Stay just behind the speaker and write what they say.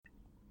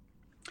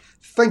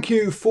Thank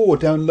you for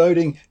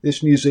downloading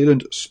this New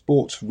Zealand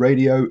Sports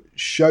Radio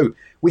show.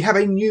 We have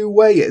a new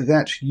way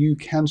that you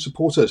can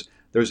support us.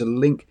 There is a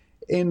link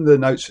in the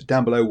notes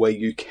down below where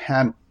you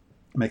can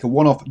make a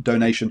one-off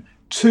donation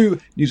to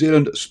New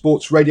Zealand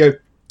Sports Radio.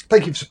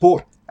 Thank you for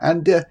support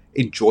and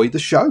enjoy the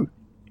show.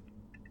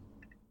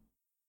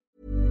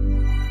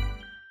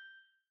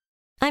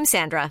 I'm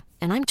Sandra,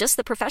 and I'm just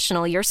the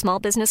professional your small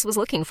business was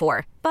looking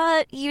for.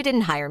 But you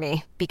didn't hire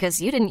me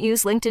because you didn't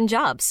use LinkedIn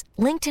Jobs.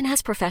 LinkedIn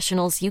has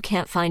professionals you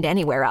can't find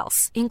anywhere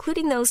else,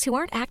 including those who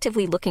aren't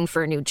actively looking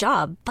for a new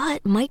job,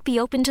 but might be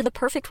open to the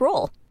perfect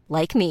role,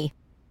 like me.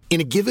 In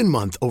a given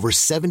month, over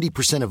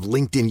 70% of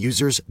LinkedIn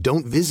users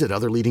don't visit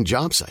other leading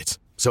job sites.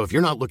 So if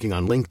you're not looking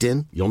on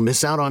LinkedIn, you'll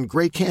miss out on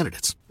great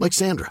candidates like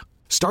Sandra.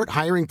 Start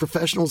hiring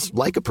professionals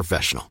like a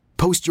professional.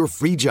 Post your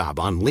free job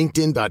on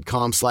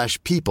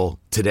linkedin.com/people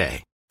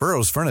today.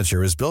 Burrow's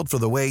furniture is built for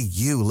the way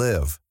you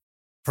live.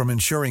 From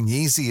ensuring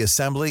easy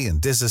assembly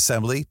and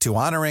disassembly to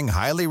honoring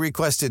highly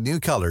requested new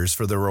colors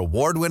for their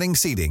award-winning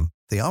seating,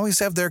 they always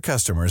have their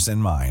customers in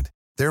mind.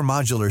 Their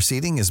modular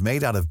seating is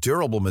made out of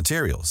durable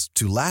materials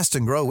to last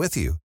and grow with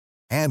you.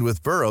 And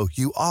with Burrow,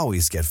 you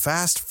always get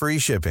fast, free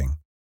shipping.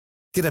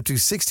 Get up to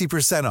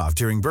 60% off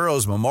during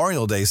Burrow's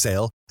Memorial Day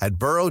sale at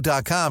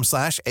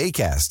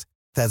burrow.com/ACAST.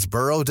 That's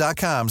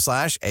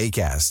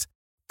burrow.com/ACAST.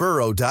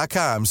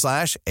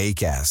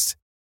 burrow.com/ACAST.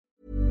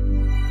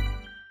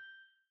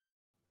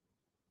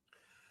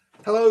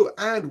 Hello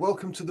and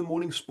welcome to the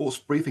morning sports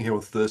briefing here on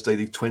Thursday,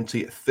 the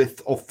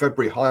 25th of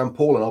February. Hi, I'm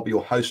Paul and I'll be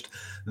your host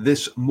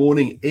this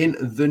morning in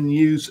the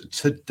news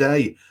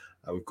today.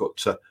 We've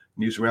got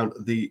news around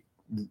the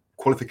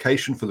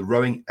qualification for the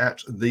rowing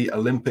at the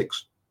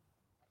Olympics.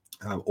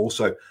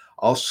 Also,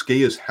 our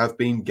skiers have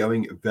been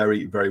going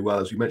very, very well.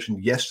 As we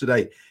mentioned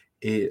yesterday,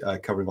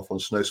 covering off on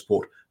snow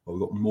sport, we've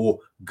got more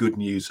good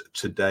news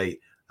today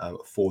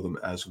for them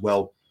as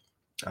well.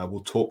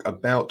 We'll talk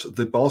about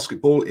the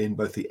basketball in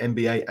both the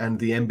NBA and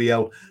the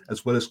NBL,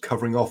 as well as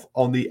covering off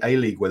on the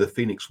A-League, where the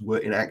Phoenix were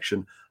in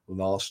action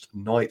last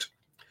night.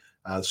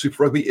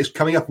 Super Rugby is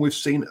coming up, and we've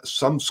seen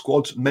some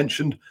squads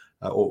mentioned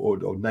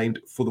or named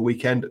for the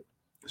weekend.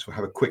 So we'll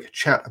have a quick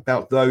chat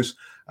about those,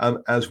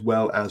 as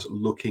well as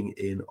looking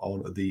in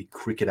on the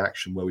cricket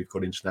action, where we've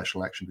got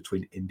international action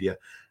between India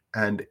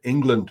and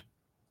England.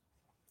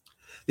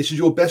 This is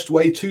your best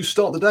way to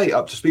start the day,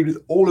 up to speed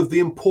with all of the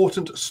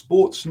important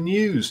sports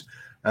news.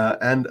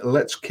 And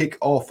let's kick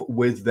off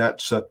with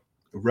that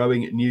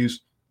rowing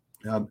news.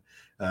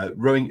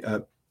 Rowing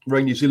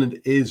New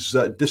Zealand is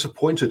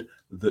disappointed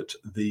that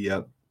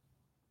the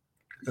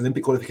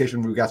Olympic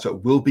qualification regatta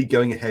will be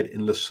going ahead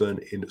in Lucerne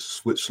in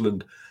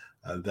Switzerland.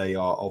 They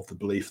are of the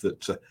belief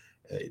that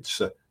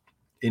it's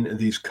in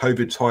these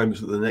COVID times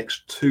that the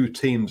next two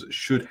teams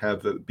should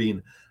have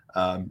been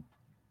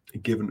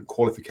given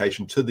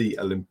qualification to the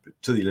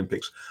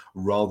Olympics,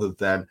 rather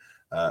than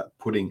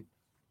putting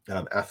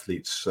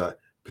athletes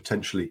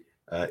potentially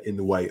in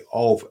the way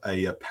of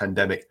a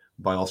pandemic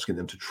by asking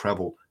them to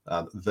travel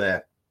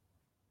there.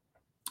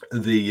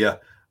 There's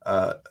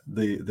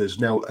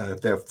now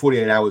there are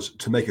 48 hours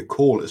to make a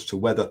call as to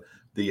whether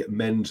the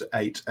men's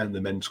 8 and the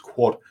men's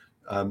quad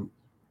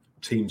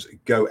teams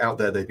go out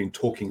there. They've been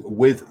talking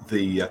with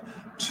the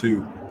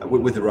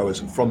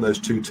rowers from those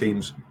two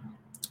teams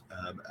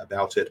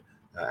about it,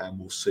 and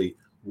we'll see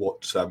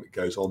what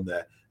goes on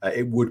there.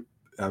 It would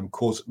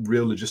cause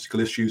real logistical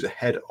issues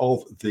ahead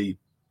of the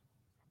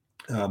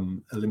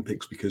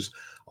Olympics, because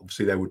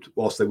obviously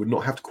whilst they would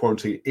not have to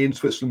quarantine in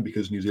Switzerland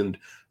because New Zealand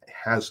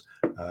has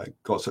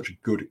got such a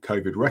good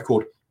COVID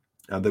record,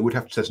 they would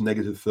have to test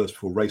negative first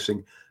before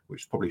racing,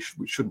 which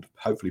shouldn't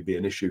hopefully be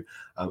an issue,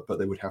 but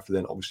they would have to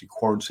then obviously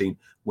quarantine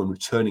when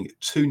returning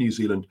to New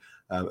Zealand,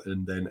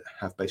 and then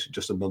have basically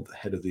just a month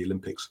ahead of the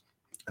Olympics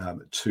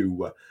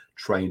to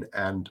train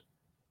and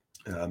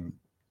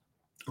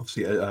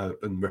obviously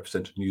and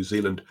represent New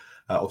Zealand.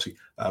 Obviously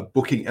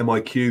booking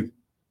MIQ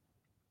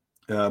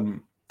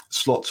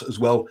slots as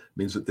well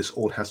means that this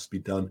all has to be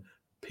done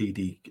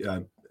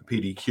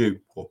PDQ,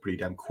 or pretty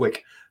damn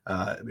quick,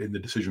 in the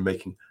decision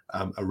making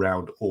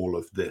around all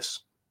of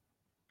this.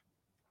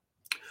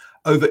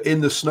 Over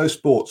in the snow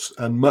sports,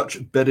 and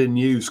much better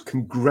news,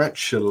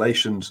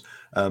 congratulations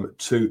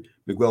to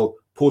Miguel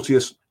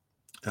Porteous,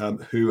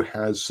 who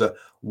has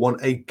won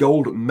a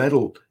gold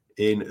medal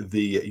in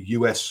the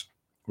US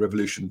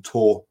Revolution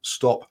Tour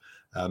stop.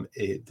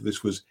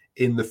 This was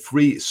in the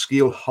free ski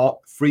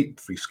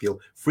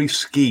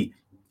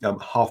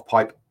half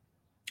pipe,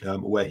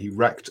 where he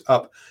racked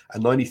up a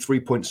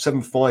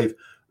 93.75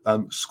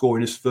 score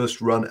in his first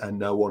run, and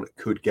no one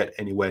could get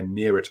anywhere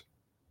near it.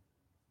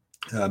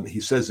 He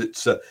says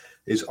it's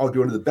arguably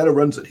one of the better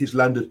runs that he's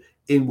landed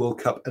in World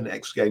Cup and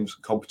X Games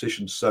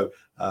competitions. So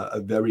a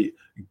very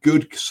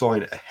good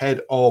sign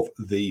ahead of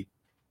the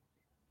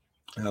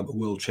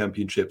World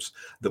Championships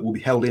that will be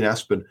held in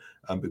Aspen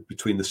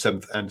between the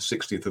 7th and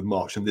 16th of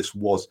March. And this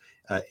was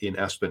in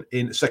Aspen.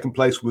 In second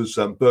place was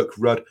Birk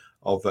Rudd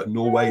of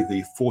Norway,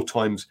 the 4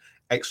 times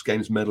X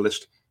Games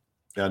medalist.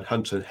 and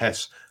Hunter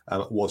Hess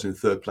was in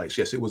third place.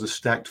 Yes, it was a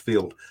stacked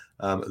field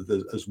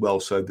as well.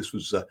 So this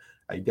was,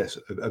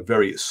 a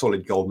very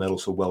solid gold medal.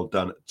 So well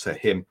done to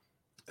him.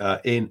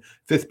 In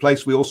fifth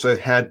place, we also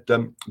had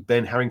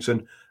Ben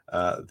Harrington,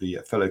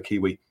 the fellow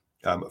Kiwi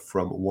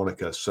from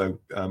Wanaka. So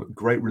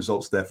great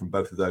results there from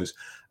both of those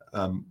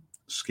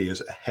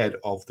skiers ahead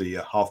of the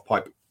half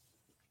pipe.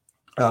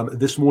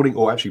 This morning,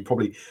 or actually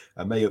probably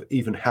may have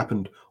even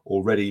happened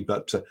already,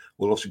 but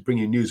we'll also bring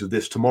you news of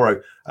this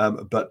tomorrow.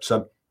 But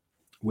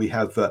we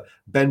have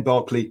Ben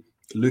Barkley,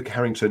 Luke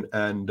Harrington,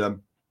 and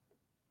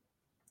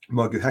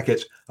Margot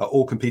Hackett are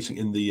all competing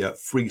in the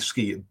free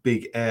ski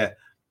big air.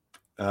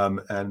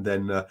 And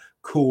then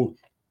Cool,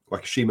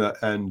 Wakashima,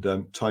 and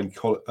Tyne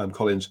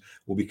Collins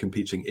will be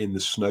competing in the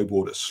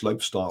snowboard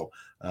slope style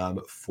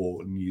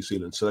for New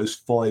Zealand. So those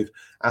 5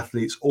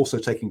 athletes also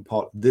taking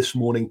part this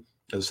morning.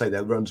 As I say,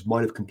 their runs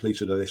might have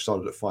completed, or they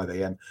started at 5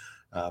 a.m.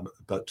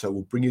 But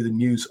we'll bring you the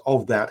news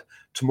of that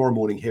tomorrow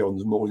morning here on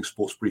the Morning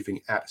Sports Briefing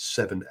at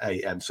 7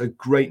 a.m. So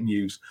great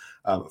news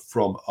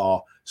from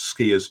our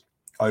skiers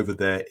over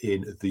there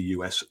in the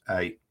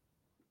USA.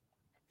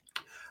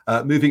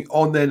 Moving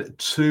on then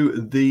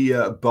to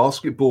the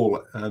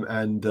basketball,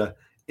 and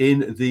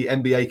in the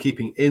NBA,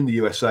 keeping in the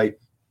USA,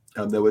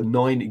 there were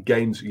 9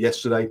 games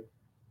yesterday.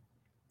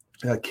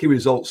 Key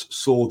results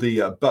saw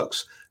the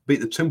Bucks beat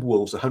the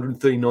Timberwolves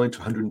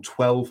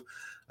 139-112.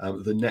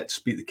 The Nets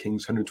beat the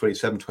Kings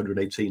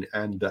 127-118,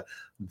 and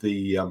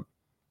the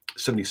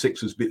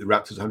 76ers beat the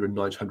Raptors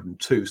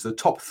 109-102. So the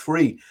top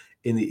 3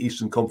 in the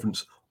Eastern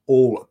Conference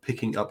all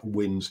picking up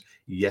wins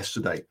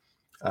yesterday.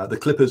 The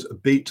Clippers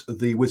beat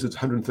the Wizards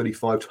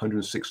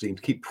 135-116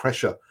 to keep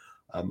pressure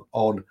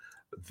on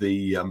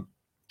the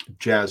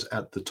Jazz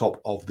at the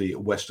top of the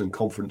Western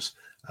Conference.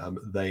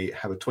 They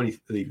have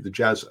the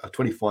Jazz are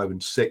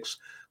 25-6,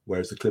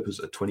 whereas the Clippers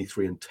are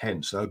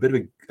 23-10. So a bit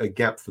of a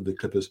gap for the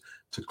Clippers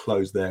to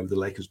close there, with the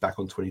Lakers back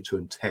on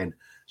 22-10.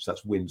 So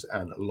that's wins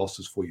and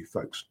losses for you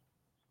folks.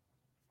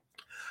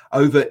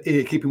 Over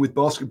here, keeping with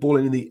basketball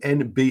and in the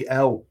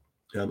NBL,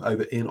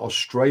 over in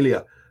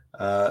Australia,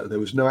 there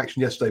was no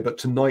action yesterday, but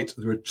tonight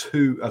there are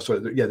 2.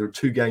 There are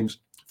 2 games.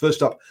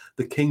 First up,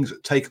 the Kings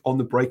take on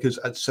the Breakers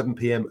at 7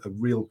 p.m. A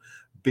real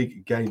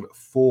big game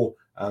for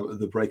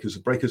the Breakers.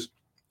 The Breakers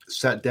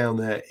sat down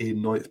there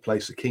in 9th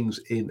place. The Kings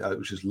in,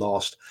 which is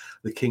last.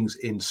 The Kings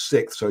in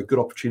 6th. So a good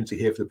opportunity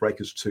here for the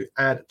Breakers to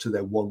add to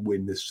their 1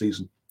 win this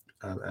season,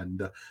 and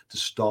to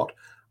start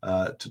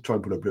to try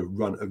and put a bit of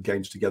run of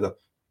games together.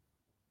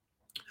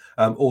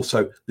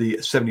 Also, the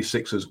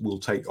 76ers will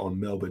take on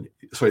Melbourne.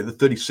 Sorry, the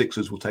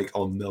 36ers will take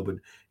on Melbourne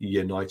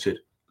United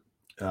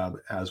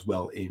as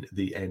well in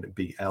the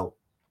NBL.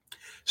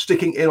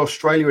 Sticking in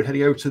Australia and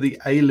heading over to the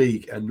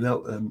A-League, and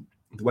the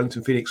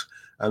Wellington Phoenix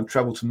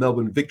travelled to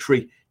Melbourne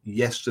Victory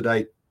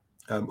yesterday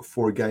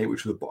for a game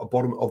which was a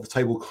bottom of the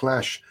table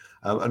clash.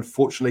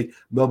 Unfortunately,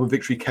 Melbourne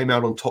Victory came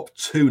out on top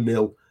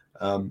 2-0,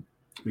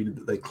 meaning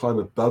that they climb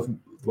above the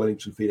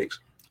Wellington Phoenix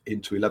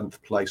into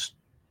 11th place.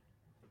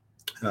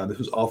 This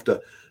was after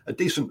a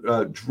decent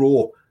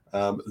draw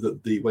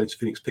that the Wellington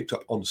Phoenix picked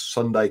up on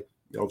Sunday.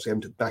 Obviously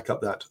having to back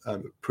up that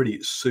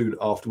pretty soon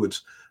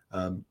afterwards.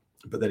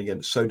 But then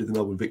again, so did the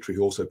Melbourne Victory,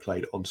 who also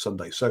played on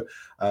Sunday. So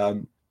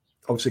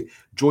obviously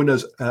join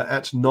us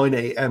at 9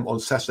 a.m. on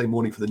Saturday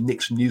morning for the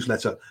Knicks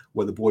newsletter,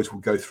 where the boys will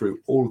go through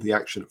all of the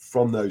action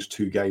from those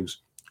 2 games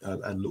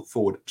and look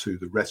forward to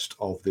the rest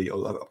of the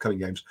upcoming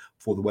games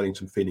for the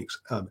Wellington Phoenix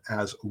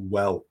as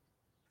well.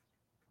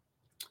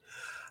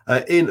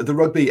 In the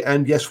rugby,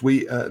 and yes,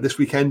 we this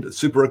weekend,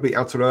 Super Rugby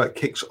Aotearoa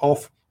kicks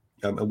off,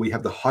 and we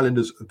have the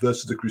Highlanders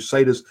versus the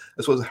Crusaders,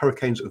 as well as the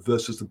Hurricanes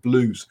versus the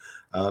Blues.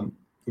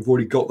 We've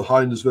already got the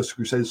Highlanders versus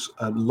Crusaders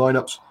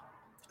lineups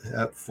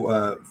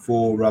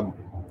for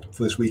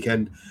this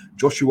weekend.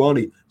 Josh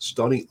Ioane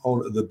starting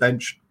on the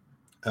bench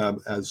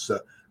as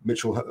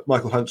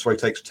Michael Hunt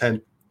takes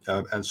 10,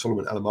 and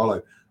Solomon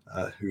Alamalo,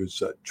 who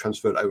is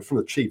transferred over from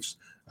the Chiefs,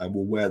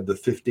 will wear the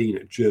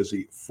 15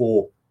 jersey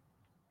for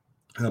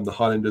the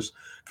Highlanders.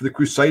 For the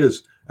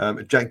Crusaders,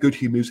 Jack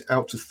Goodhue moves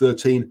out to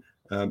 13,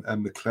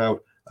 and McLeod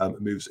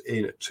moves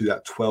in to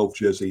that 12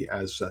 jersey,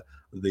 as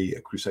the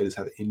Crusaders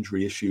have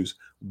injury issues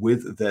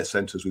with their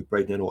centres, with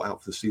Braden Ennell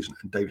out for the season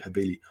and David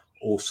Havili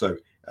also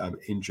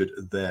injured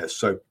there.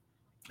 So,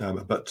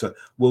 but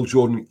Will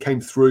Jordan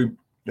came through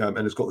and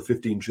has got the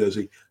 15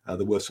 jersey.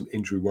 There were some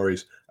injury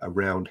worries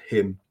around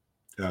him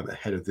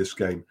ahead of this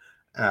game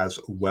as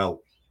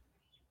well.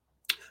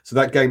 So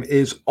that game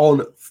is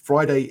on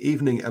Friday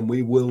evening, and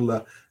we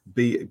will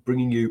be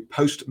bringing you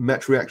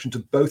post-match reaction to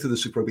both of the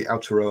Super Rugby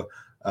Aotearoa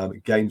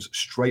games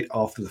straight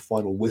after the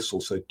final whistle.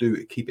 So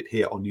do keep it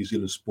here on New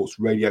Zealand Sports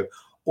Radio.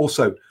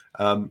 Also,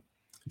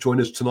 join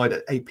us tonight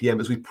at 8 p.m.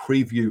 as we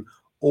preview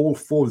all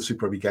 4 of the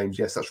Super Rugby games.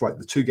 Yes, that's right,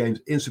 the 2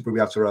 games in Super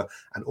Rugby Aotearoa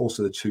and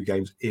also the 2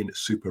 games in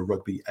Super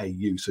Rugby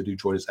AU. So do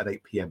join us at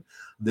 8 p.m.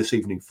 this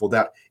evening for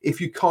that.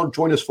 If you can't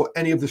join us for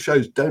any of the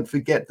shows, don't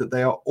forget that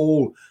they are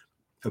all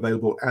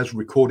available as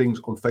recordings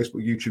on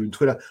Facebook, YouTube, and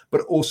Twitter.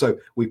 But also,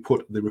 we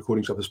put the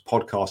recordings up as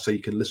podcasts, so you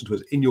can listen to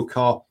us in your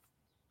car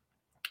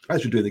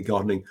as you're doing the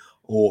gardening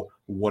or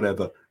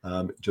whatever.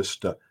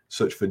 Just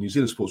search for New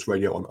Zealand Sports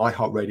Radio on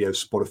iHeartRadio,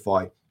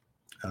 Spotify,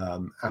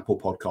 Apple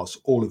Podcasts,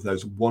 all of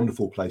those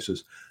wonderful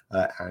places,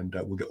 and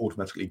will get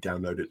automatically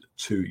downloaded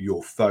to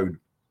your phone.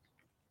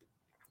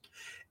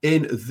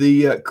 In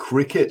the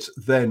cricket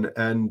then,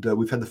 and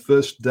we've had the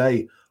first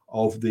day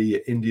of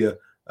the India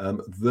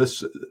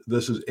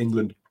versus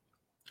England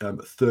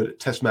third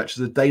test match. It's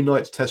a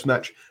day-night test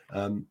match,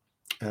 and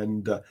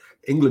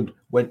England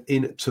went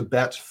in to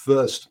bat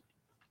first,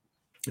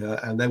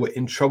 and they were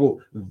in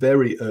trouble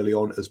very early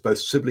on as both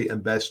Sibley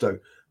and Bairstow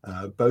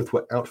both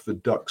were out for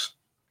ducks.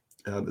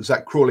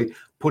 Zach Crawley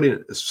put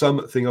in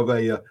something of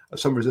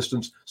some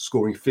resistance,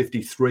 scoring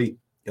 53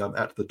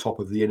 at the top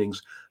of the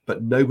innings,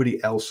 but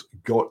nobody else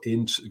got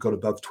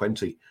above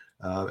 20,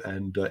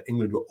 and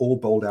England were all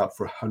bowled out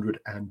for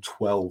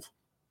 112.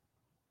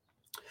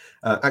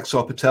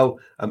 Axar Patel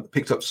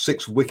picked up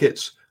 6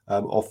 wickets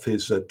off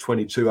his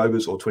 22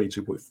 overs or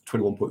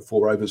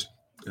 21.4 overs,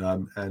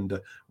 and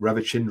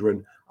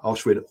Ravichandran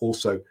Ashwin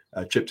also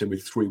chipped in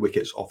with 3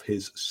 wickets off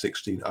his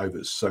 16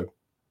 overs. So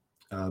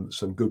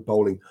some good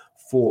bowling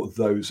for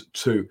those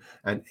two,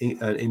 and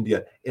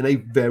India in a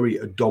very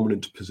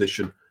dominant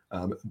position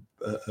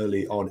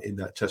early on in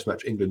that test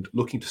match. England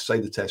looking to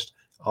save the test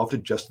after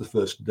just the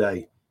first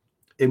day.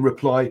 In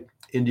reply,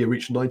 India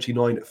reached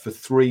 99 for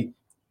 3.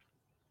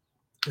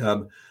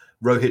 Rohit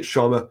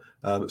Sharma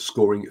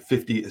scoring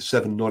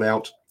 57 not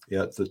out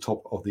at the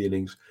top of the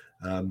innings.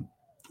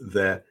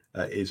 There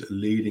is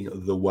leading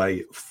the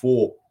way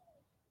for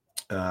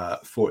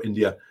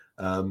India.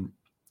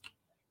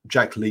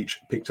 Jack Leach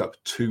picked up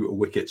 2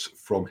 wickets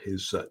from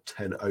his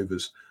 10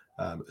 overs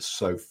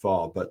so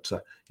far. But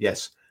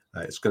yes,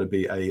 it's going to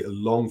be a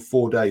long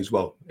 4 days.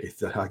 Well,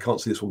 if I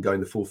can't see this one going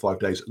the full 5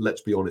 days,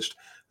 let's be honest,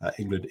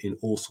 England in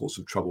all sorts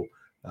of trouble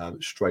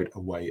straight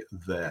away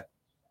there.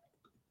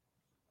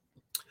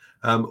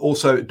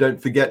 Also, don't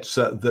forget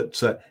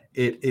that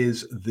it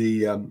is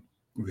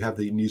we have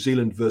the New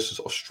Zealand versus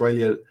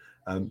Australia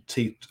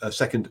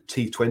second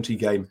T20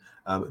 game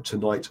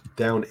tonight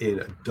down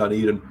in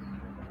Dunedin.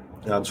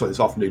 This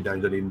afternoon down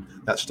in Dunedin.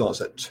 That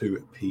starts at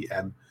 2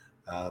 p.m.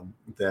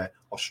 There,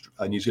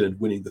 New Zealand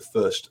winning the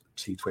first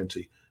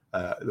T20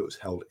 that was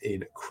held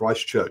in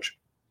Christchurch.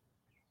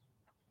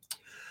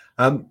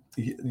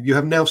 You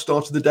have now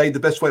started the day the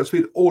best way to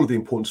speed all of the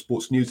important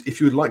sports news.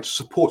 If you would like to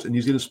support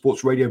New Zealand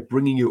Sports Radio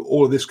bringing you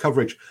all of this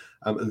coverage,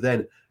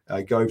 then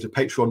go over to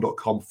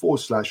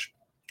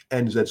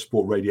patreon.com/NZ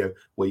Sport Radio,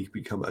 where you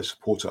can become a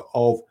supporter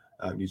of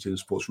New Zealand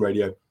Sports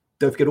Radio.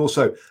 Don't forget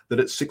also that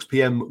at 6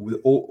 p.m.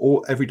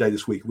 or every day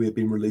this week, we have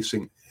been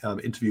releasing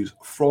interviews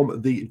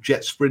from the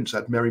jet sprints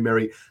at Merry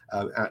Merry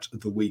at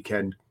the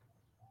weekend.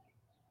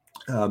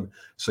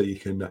 So you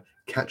can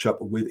catch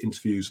up with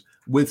interviews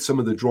with some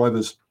of the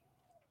drivers,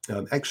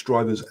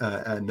 ex-drivers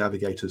and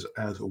navigators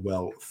as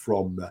well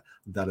from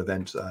that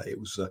event. It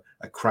was a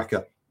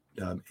cracker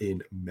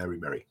in Merry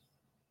Merry.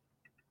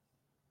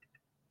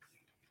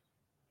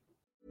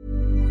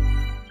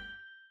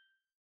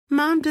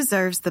 Mom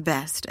deserves the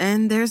best,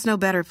 and there's no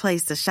better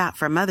place to shop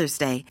for Mother's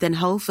Day than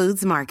Whole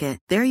Foods Market.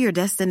 They're your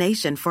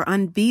destination for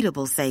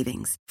unbeatable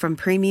savings, from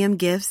premium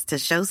gifts to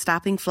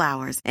show-stopping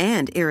flowers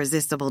and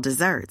irresistible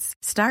desserts.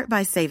 Start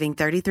by saving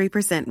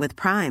 33% with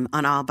Prime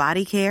on all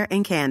body care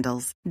and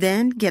candles.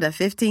 Then get a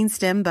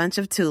 15-stem bunch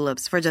of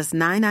tulips for just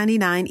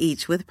 $9.99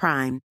 each with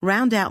Prime.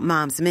 Round out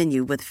Mom's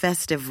menu with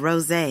festive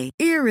rosé,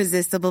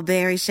 irresistible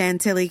berry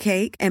chantilly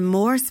cake, and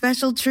more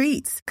special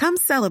treats. Come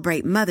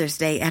celebrate Mother's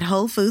Day at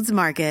Whole Foods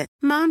Market.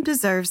 Mom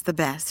deserves the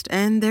best,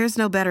 and there's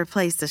no better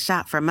place to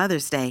shop for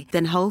Mother's Day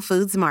than Whole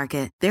Foods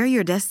Market. They're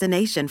your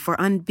destination for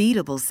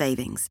unbeatable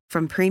savings,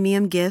 from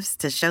premium gifts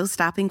to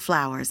show-stopping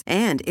flowers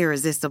and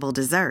irresistible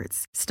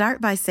desserts.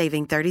 Start by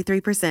saving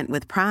 33%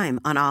 with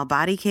Prime on all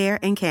body care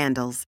and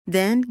candles.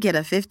 Then get a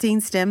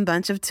 15-stem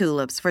bunch of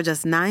tulips for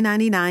just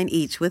 $9.99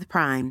 each with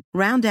Prime.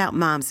 Round out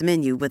Mom's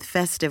menu with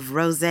festive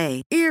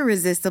rosé,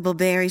 irresistible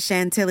berry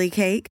chantilly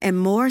cake, and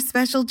more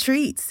special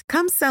treats.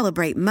 Come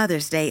celebrate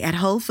Mother's Day at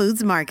Whole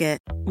Foods Market.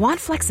 Want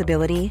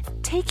flexibility?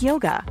 Take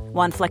yoga.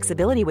 Want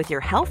flexibility with your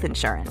health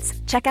insurance?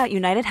 Check out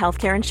United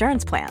Healthcare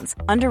Insurance Plans.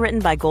 Underwritten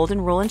by Golden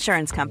Rule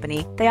Insurance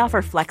Company, they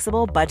offer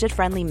flexible,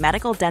 budget-friendly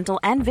medical, dental,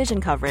 and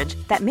vision coverage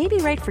that may be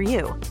right for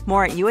you.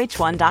 More at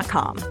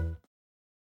UH1.com.